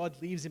killed, God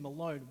leaves him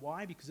alone.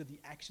 Why? Because of the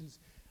actions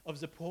of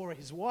Zipporah,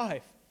 his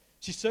wife.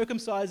 She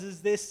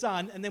circumcises their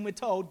son, and then we're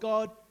told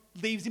God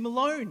leaves him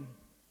alone.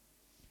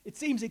 It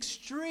seems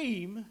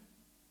extreme,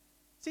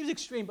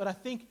 but I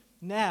think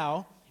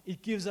now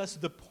it gives us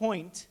the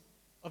point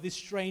of this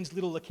strange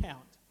little account.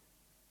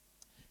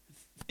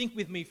 Think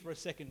with me for a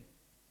second.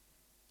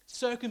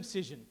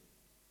 Circumcision.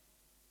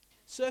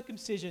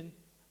 Circumcision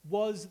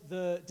was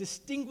the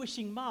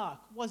distinguishing mark,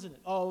 wasn't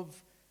it,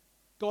 of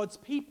God's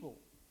people.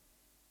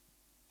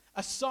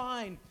 A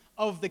sign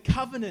of the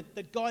covenant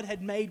that God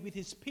had made with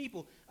his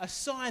people. A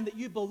sign that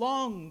you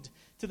belonged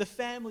to the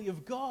family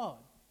of God.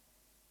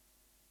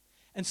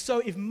 And so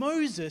if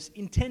Moses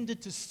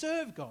intended to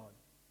serve God,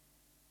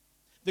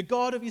 the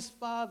God of his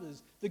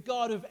fathers, the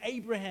God of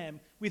Abraham,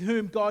 with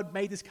whom God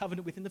made this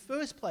covenant with in the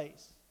first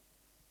place,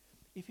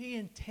 if he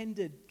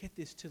intended, get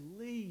this, to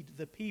lead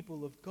the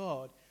people of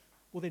God,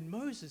 well then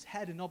Moses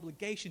had an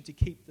obligation to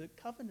keep the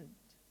covenant,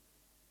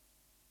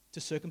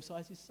 to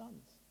circumcise his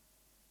sons.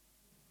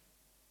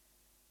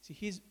 See,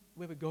 here's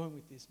where we're going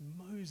with this.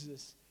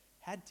 Moses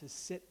had to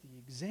set the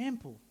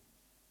example.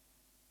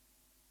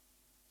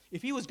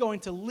 If he was going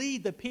to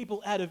lead the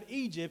people out of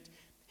Egypt,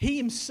 he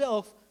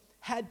himself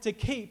had to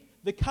keep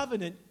the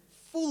covenant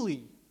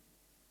fully,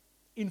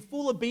 in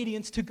full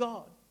obedience to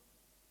God.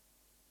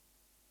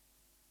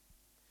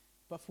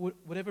 But for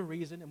whatever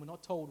reason, and we're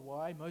not told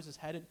why, Moses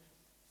hadn't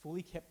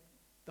fully kept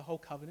the whole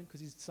covenant because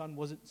his son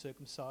wasn't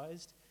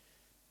circumcised.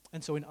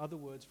 And so in other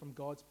words, from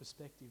God's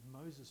perspective,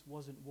 Moses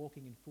wasn't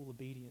walking in full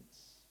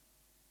obedience.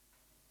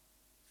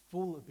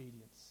 Full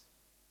obedience.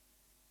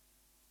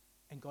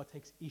 And God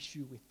takes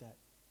issue with that.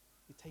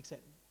 He takes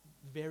that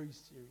very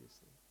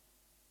seriously.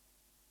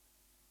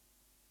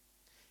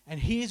 And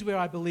here's where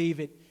I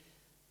believe it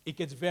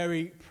gets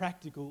very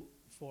practical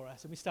for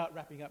us. And we start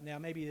wrapping up now.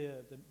 Maybe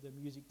the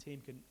music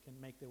team can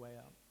make their way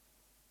out.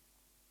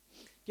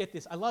 Get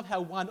this. I love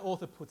how one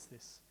author puts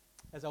this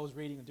as I was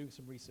reading and doing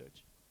some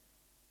research.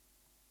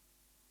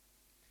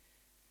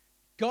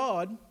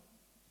 God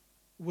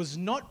was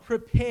not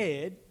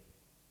prepared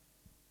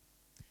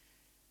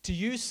to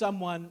use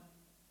someone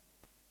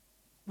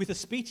with a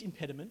speech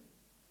impediment.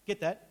 Get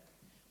that?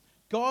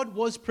 God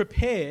was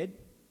prepared,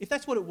 if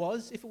that's what it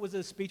was, if it was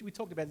a speech, we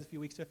talked about this a few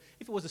weeks ago,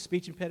 if it was a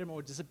speech impediment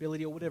or a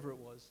disability or whatever it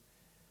was.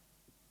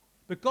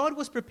 But God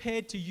was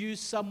prepared to use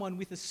someone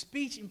with a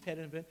speech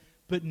impediment,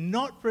 but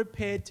not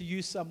prepared to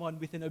use someone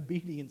with an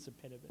obedience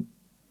impediment.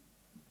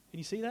 Can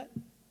you see that?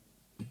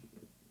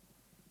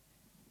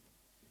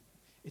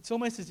 It's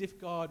almost as if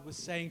God was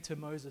saying to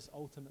Moses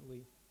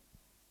ultimately,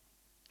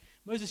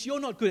 Moses, you're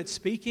not good at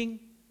speaking.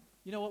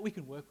 You know what? We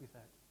can work with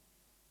that.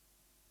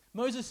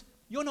 Moses,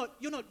 you're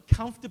not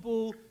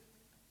comfortable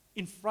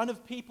in front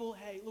of people.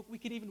 Hey, look, we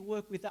can even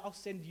work with that. I'll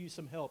send you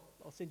some help.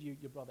 I'll send you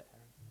your brother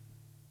Aaron.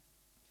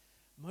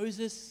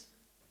 Moses,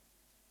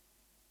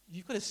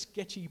 you've got a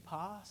sketchy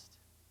past.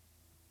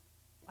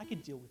 I can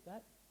deal with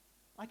that.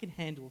 I can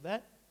handle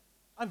that.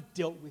 I've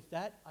dealt with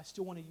that. I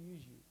still want to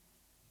use you.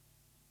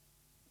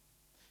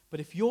 But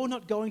if you're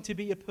not going to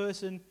be a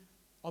person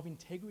of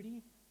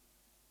integrity,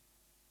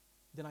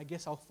 then I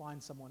guess I'll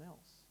find someone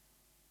else.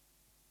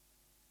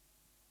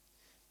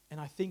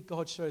 And I think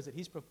God shows that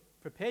he's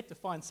prepared to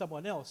find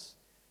someone else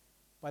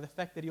by the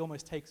fact that he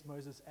almost takes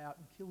Moses out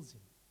and kills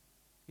him.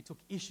 He took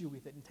issue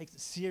with it and takes it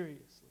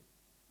seriously.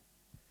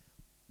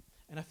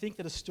 And I think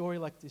that a story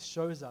like this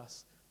shows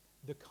us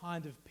the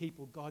kind of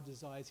people God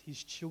desires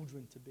his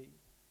children to be.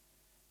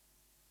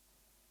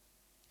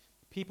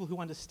 People who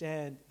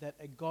understand that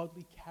a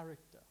godly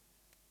character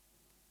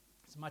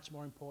is much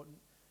more important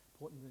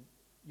than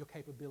your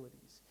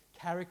capabilities.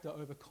 Character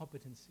over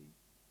competency.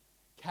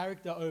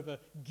 Character over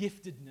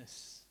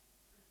giftedness.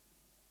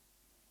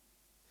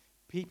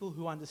 People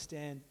who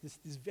understand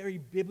this very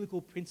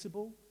biblical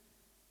principle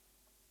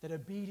that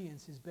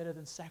obedience is better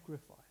than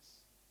sacrifice.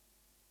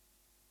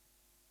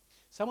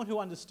 Someone who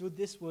understood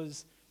this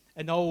was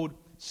an old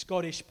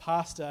Scottish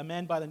pastor, a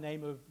man by the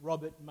name of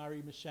Robert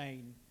Murray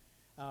M'Cheyne.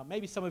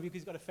 Maybe some of you,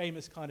 he's got a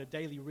famous kind of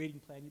daily reading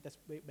plan.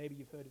 Maybe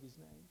you've heard of his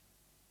name.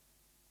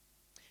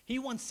 He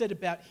once said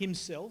about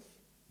himself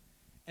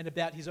and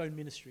about his own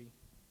ministry,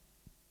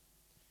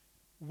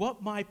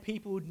 "What my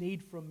people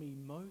need from me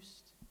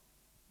most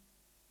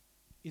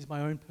is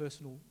my own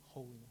personal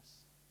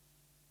holiness."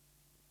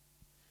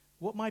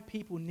 What my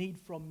people need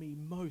from me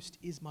most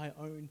is my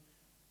own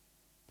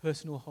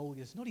personal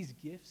holiness. Not his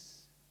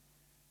gifts,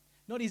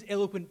 not his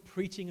eloquent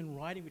preaching and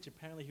writing, which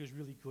apparently he was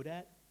really good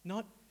at,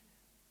 not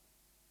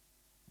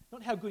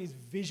how good his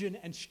vision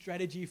and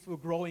strategy for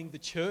growing the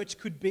church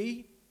could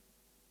be.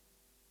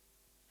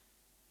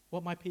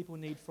 What my people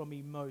need from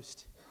me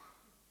most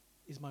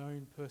is my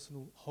own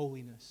personal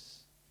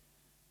holiness,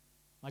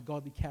 my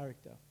godly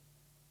character,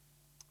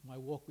 my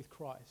walk with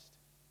Christ.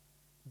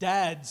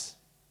 Dads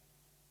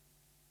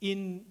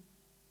in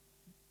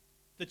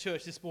the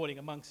church this morning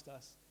amongst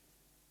us,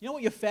 you know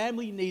what your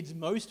family needs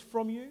most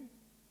from you?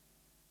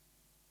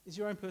 Is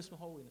your own personal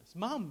holiness.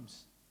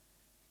 Mums,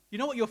 you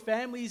know what your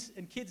families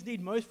and kids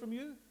need most from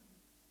you?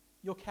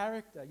 Your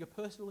character, your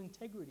personal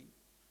integrity.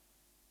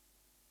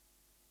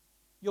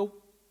 Your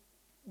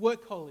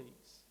work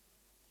colleagues,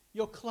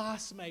 your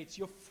classmates,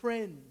 your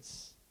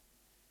friends.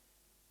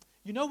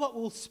 You know what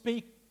will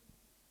speak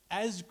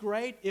as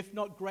great, if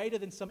not greater,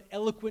 than some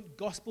eloquent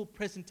gospel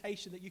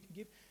presentation that you can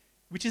give,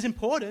 which is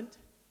important.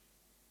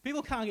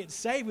 People can't get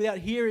saved without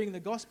hearing the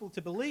gospel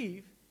to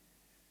believe.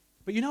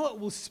 But you know what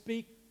will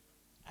speak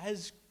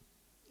as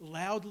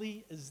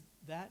loudly as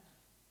that?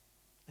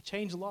 A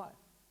changed life.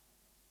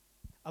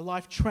 A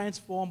life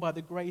transformed by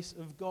the grace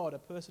of God, a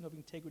person of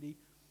integrity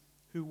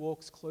who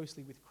walks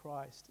closely with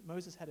Christ.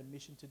 Moses had a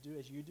mission to do,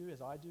 as you do, as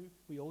I do,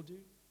 we all do.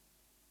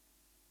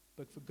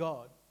 But for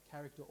God,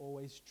 character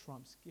always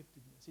trumps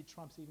giftedness. It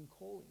trumps even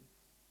calling.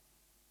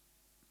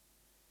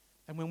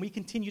 And when we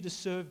continue to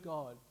serve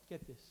God,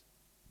 get this.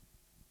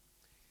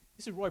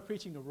 This is Roy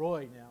preaching to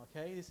Roy now,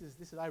 okay? This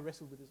is I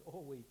wrestled with this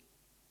all week.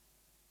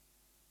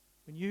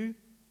 When you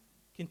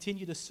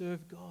continue to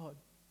serve God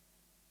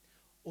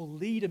or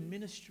lead a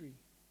ministry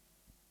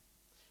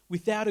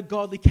without a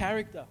godly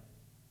character,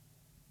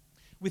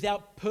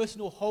 without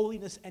personal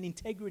holiness and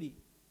integrity,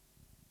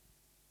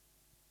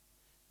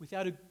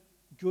 without a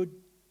good,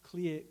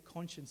 clear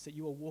conscience that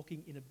you are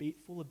walking in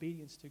full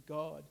obedience to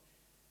God,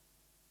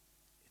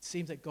 it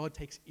seems that God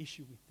takes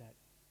issue with that.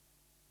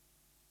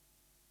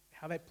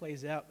 How that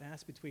plays out, man,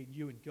 that's between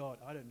you and God.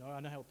 I don't know. I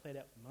know how it played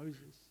out for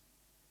Moses.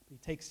 But he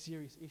takes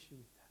serious issue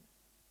with that.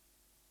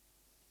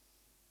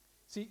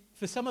 See,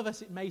 for some of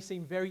us, it may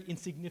seem very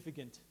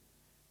insignificant.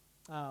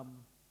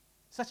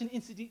 Such an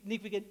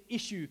insignificant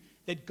issue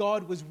that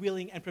God was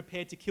willing and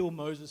prepared to kill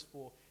Moses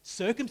for.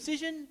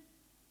 Circumcision?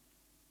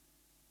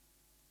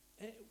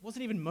 It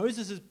wasn't even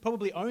Moses'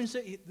 probably own,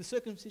 the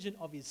circumcision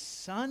of his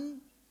son.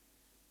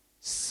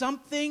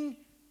 Something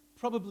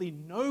probably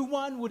no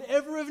one would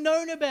ever have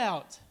known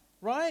about,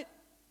 right?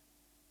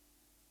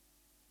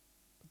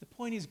 But the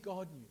point is,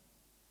 God knew.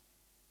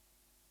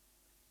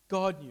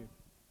 God knew.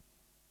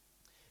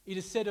 It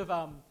is said of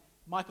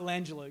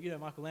Michelangelo. You know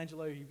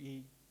Michelangelo,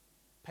 he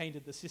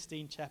painted the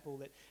Sistine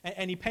Chapel,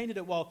 and he painted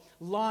it while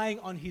lying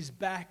on his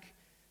back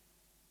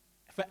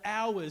for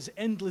hours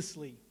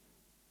endlessly.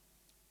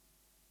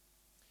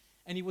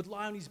 And he would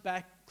lie on his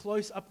back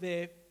close up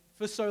there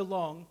for so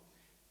long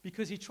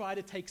because he tried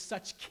to take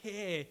such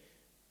care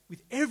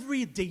with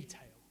every detail.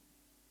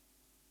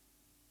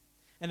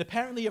 And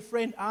apparently a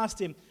friend asked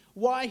him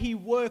why he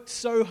worked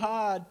so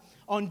hard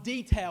on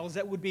details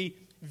that would be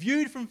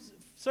viewed from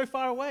so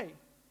far away,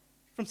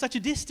 from such a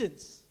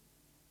distance.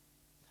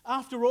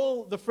 After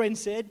all, the friend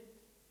said,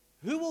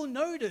 who will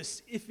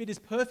notice if it is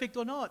perfect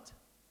or not?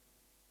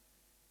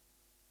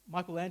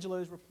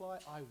 Michelangelo's reply,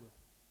 I will.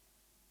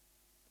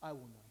 I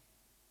will know.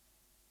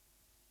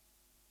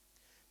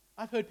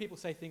 I've heard people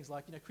say things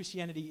like,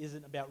 Christianity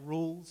isn't about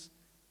rules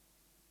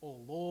or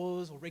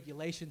laws or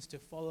regulations to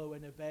follow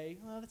and obey.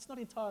 Well, that's not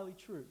entirely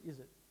true, is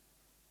it?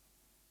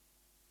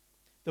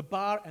 The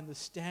bar and the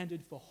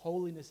standard for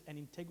holiness and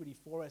integrity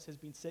for us has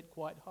been set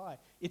quite high.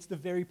 It's the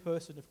very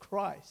person of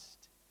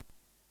Christ.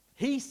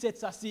 He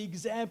sets us the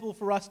example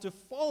for us to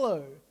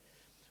follow.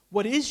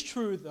 What is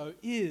true, though,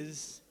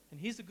 is, and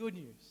here's the good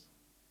news,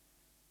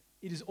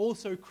 it is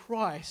also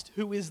Christ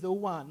who is the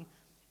one,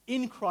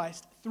 in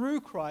Christ,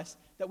 through Christ,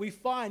 that we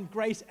find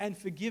grace and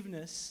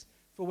forgiveness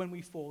for when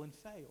we fall and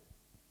fail.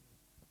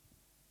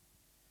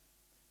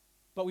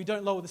 But we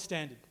don't lower the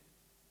standard.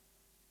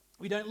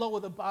 We don't lower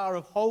the bar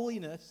of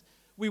holiness.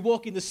 We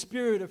walk in the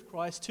Spirit of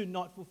Christ to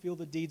not fulfill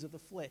the deeds of the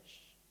flesh.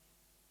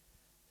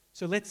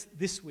 So let's,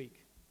 this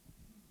week,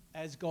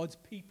 as God's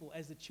people,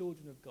 as the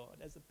children of God,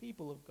 as the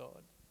people of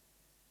God,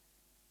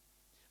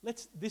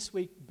 let's this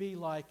week be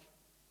like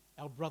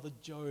our brother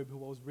Job,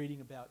 who I was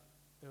reading about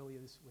earlier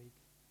this week.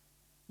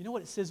 You know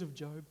what it says of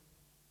Job?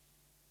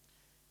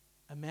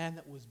 A man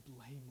that was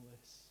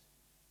blameless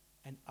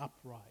and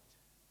upright,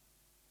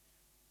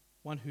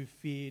 one who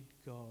feared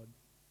God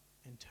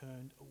and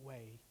turned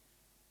away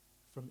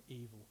from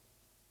evil.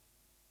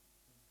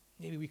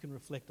 Maybe we can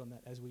reflect on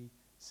that as we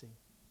sing.